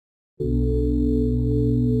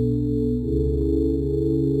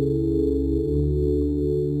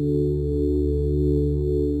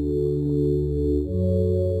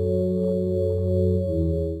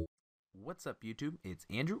What's up YouTube, it's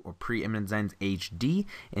Andrew or PreeminentDesignsHD,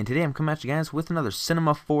 and today I'm coming at you guys with another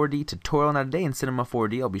Cinema 4D tutorial. Now today in Cinema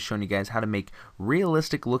 4D I'll be showing you guys how to make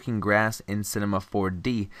realistic looking grass in Cinema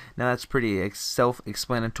 4D. Now that's pretty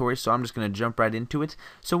self-explanatory, so I'm just going to jump right into it.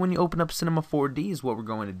 So when you open up Cinema 4D, is what we're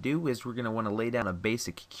going to do is we're going to want to lay down a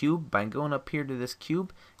basic cube by going up here to this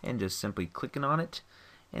cube and just simply clicking on it.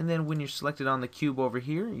 And then when you're selected on the cube over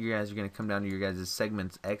here, you guys are going to come down to your guys'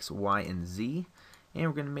 segments X, Y, and Z. And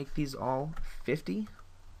we're going to make these all 50.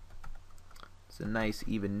 It's a nice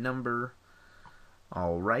even number.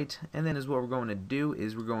 Alright, and then is what we're going to do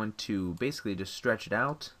is we're going to basically just stretch it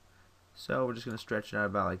out. So we're just going to stretch it out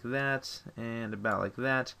about like that and about like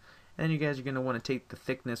that. And then you guys are going to want to take the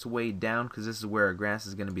thickness way down because this is where our grass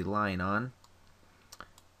is going to be lying on.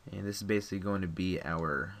 And this is basically going to be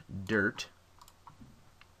our dirt.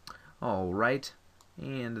 Alright,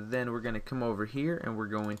 and then we're going to come over here and we're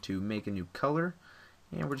going to make a new color.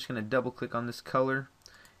 And we're just going to double click on this color,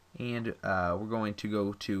 and we're going to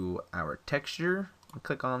go to our texture and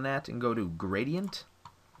click on that and go to gradient,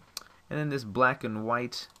 and then this black and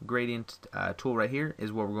white gradient tool right here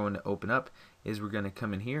is what we're going to open up. Is we're going to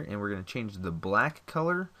come in here and we're going to change the black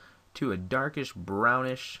color to a darkish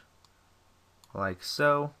brownish like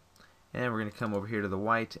so, and we're going to come over here to the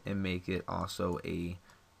white and make it also a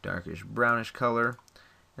darkish brownish color.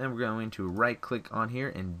 And then we're going to right click on here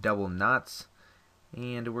and double knots.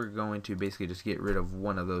 And we're going to basically just get rid of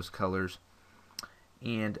one of those colors.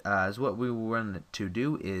 And as what we want to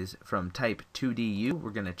do is from type 2DU,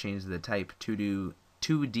 we're going to change the type 2DU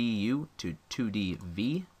to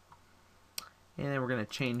 2DV. And then we're going to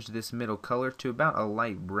change this middle color to about a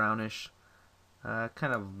light brownish,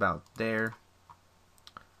 kind of about there.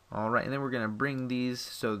 Alright, and then we're going to bring these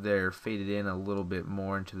so they're faded in a little bit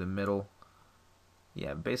more into the middle.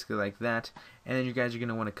 Yeah, basically like that. And then you guys are going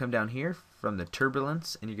to want to come down here from the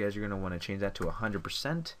turbulence, and you guys are going to want to change that to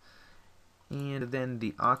 100%. And then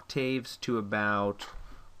the octaves to about,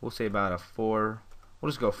 we'll say about a 4. We'll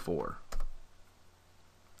just go 4.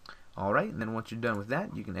 Alright, and then once you're done with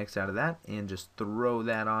that, you can X out of that and just throw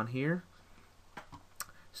that on here.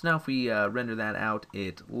 So now if we render that out,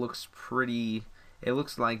 it looks pretty, it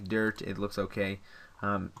looks like dirt, it looks okay.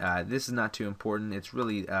 This is not too important. It's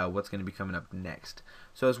really what's going to be coming up next.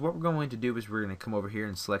 So as what we're going to do is we're going to come over here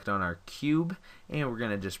and select on our cube, and we're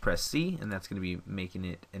going to just press C, and that's going to be making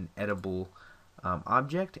it an editable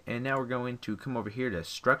object. And now we're going to come over here to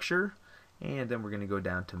structure, and then we're going to go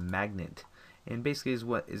down to magnet. And basically is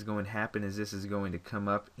what is going to happen is this is going to come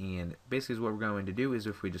up, and basically is what we're going to do is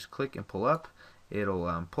if we just click and pull up,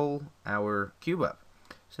 it'll pull our cube up.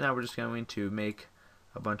 So now we're just going to make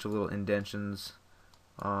a bunch of little indentions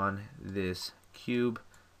on this cube,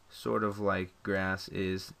 sort of like grass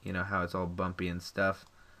is, you know, how it's all bumpy and stuff.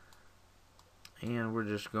 And we're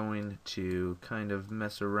just going to kind of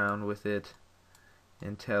mess around with it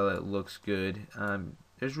until it looks good.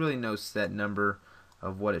 There's really no set number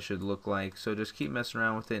of what it should look like, so just keep messing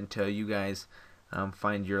around with it until you guys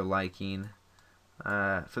find your liking.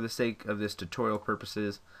 For the sake of this tutorial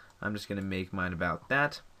purposes, I'm just going to make mine about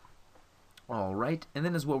that. Alright, and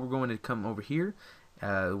then is what we're going to come over here.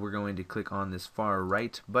 We're going to click on this far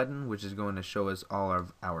right button, which is going to show us all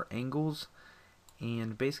of our angles.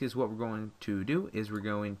 And basically is what we're going to do is we're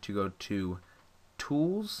going to go to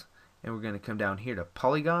Tools, and we're going to come down here to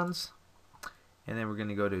Polygons, and then we're going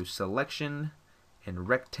to go to Selection and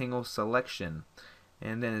Rectangle Selection.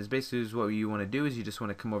 And then is basically is what you want to do is you just want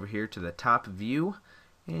to come over here to the top view,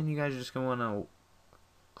 and you guys are just going to want to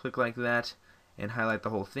click like that and highlight the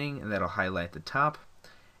whole thing, and that'll highlight the top.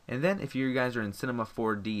 And then if you guys are in Cinema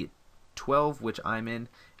 4D 12, which I'm in,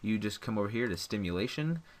 you just come over here to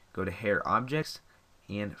Stimulation, go to Hair Objects,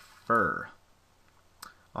 and Fur.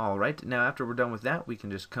 Alright, now after we're done with that, we can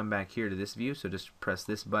just come back here to this view, so just press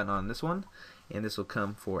this button on this one, and this will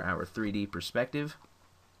come for our 3D perspective.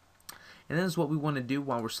 And then is what we want to do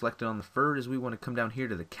while we're selected on the fur is we want to come down here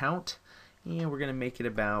to the count, and we're going to make it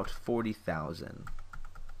about 40,000.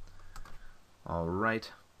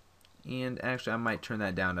 Alright. And actually I might turn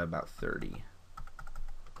that down to about 30.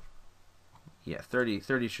 Yeah,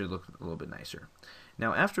 30 should look a little bit nicer.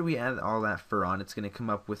 Now after we add all that fur on, it's going to come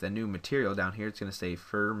up with a new material down here. It's going to say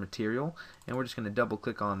fur material, and we're just going to double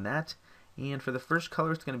click on that. And for the first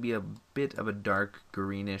color, it's going to be a bit of a dark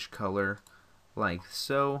greenish color like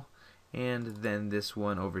so. And then this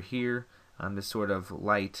one over here, this sort of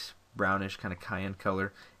light brownish kind of cayenne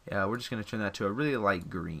color, we're just going to turn that to a really light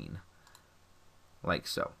green like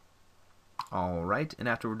so. Alright, and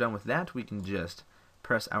after we're done with that, we can just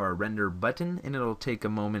press our render button, and it'll take a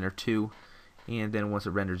moment or two, and then once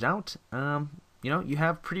it renders out, you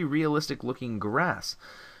have pretty realistic looking grass.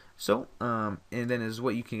 So, and then is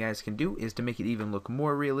what you guys can do is to make it even look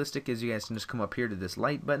more realistic is you guys can just come up here to this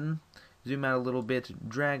light button, zoom out a little bit,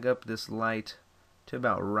 drag up this light to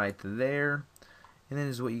about right there, and then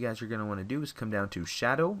is what you guys are going to want to do is come down to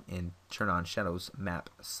shadow and turn on shadows map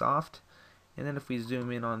soft, and then if we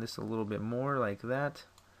zoom in on this a little bit more like that,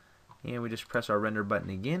 and we just press our render button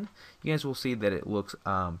again, you guys will see that it looks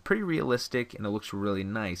pretty realistic and it looks really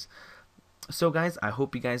nice. So guys, I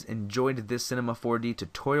hope you guys enjoyed this Cinema 4D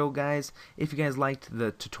tutorial, guys. If you guys liked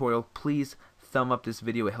the tutorial, please thumb up this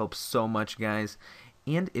video. It helps so much, guys.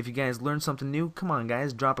 And if you guys learned something new, come on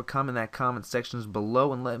guys, drop a comment in that comment sections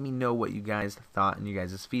below and let me know what you guys thought and you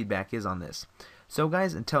guys' feedback is on this. So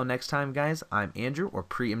guys, until next time guys, I'm Andrew, or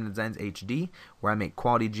PreeminentDesignsHD, where I make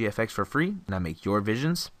quality GFX for free and I make your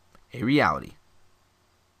visions a reality.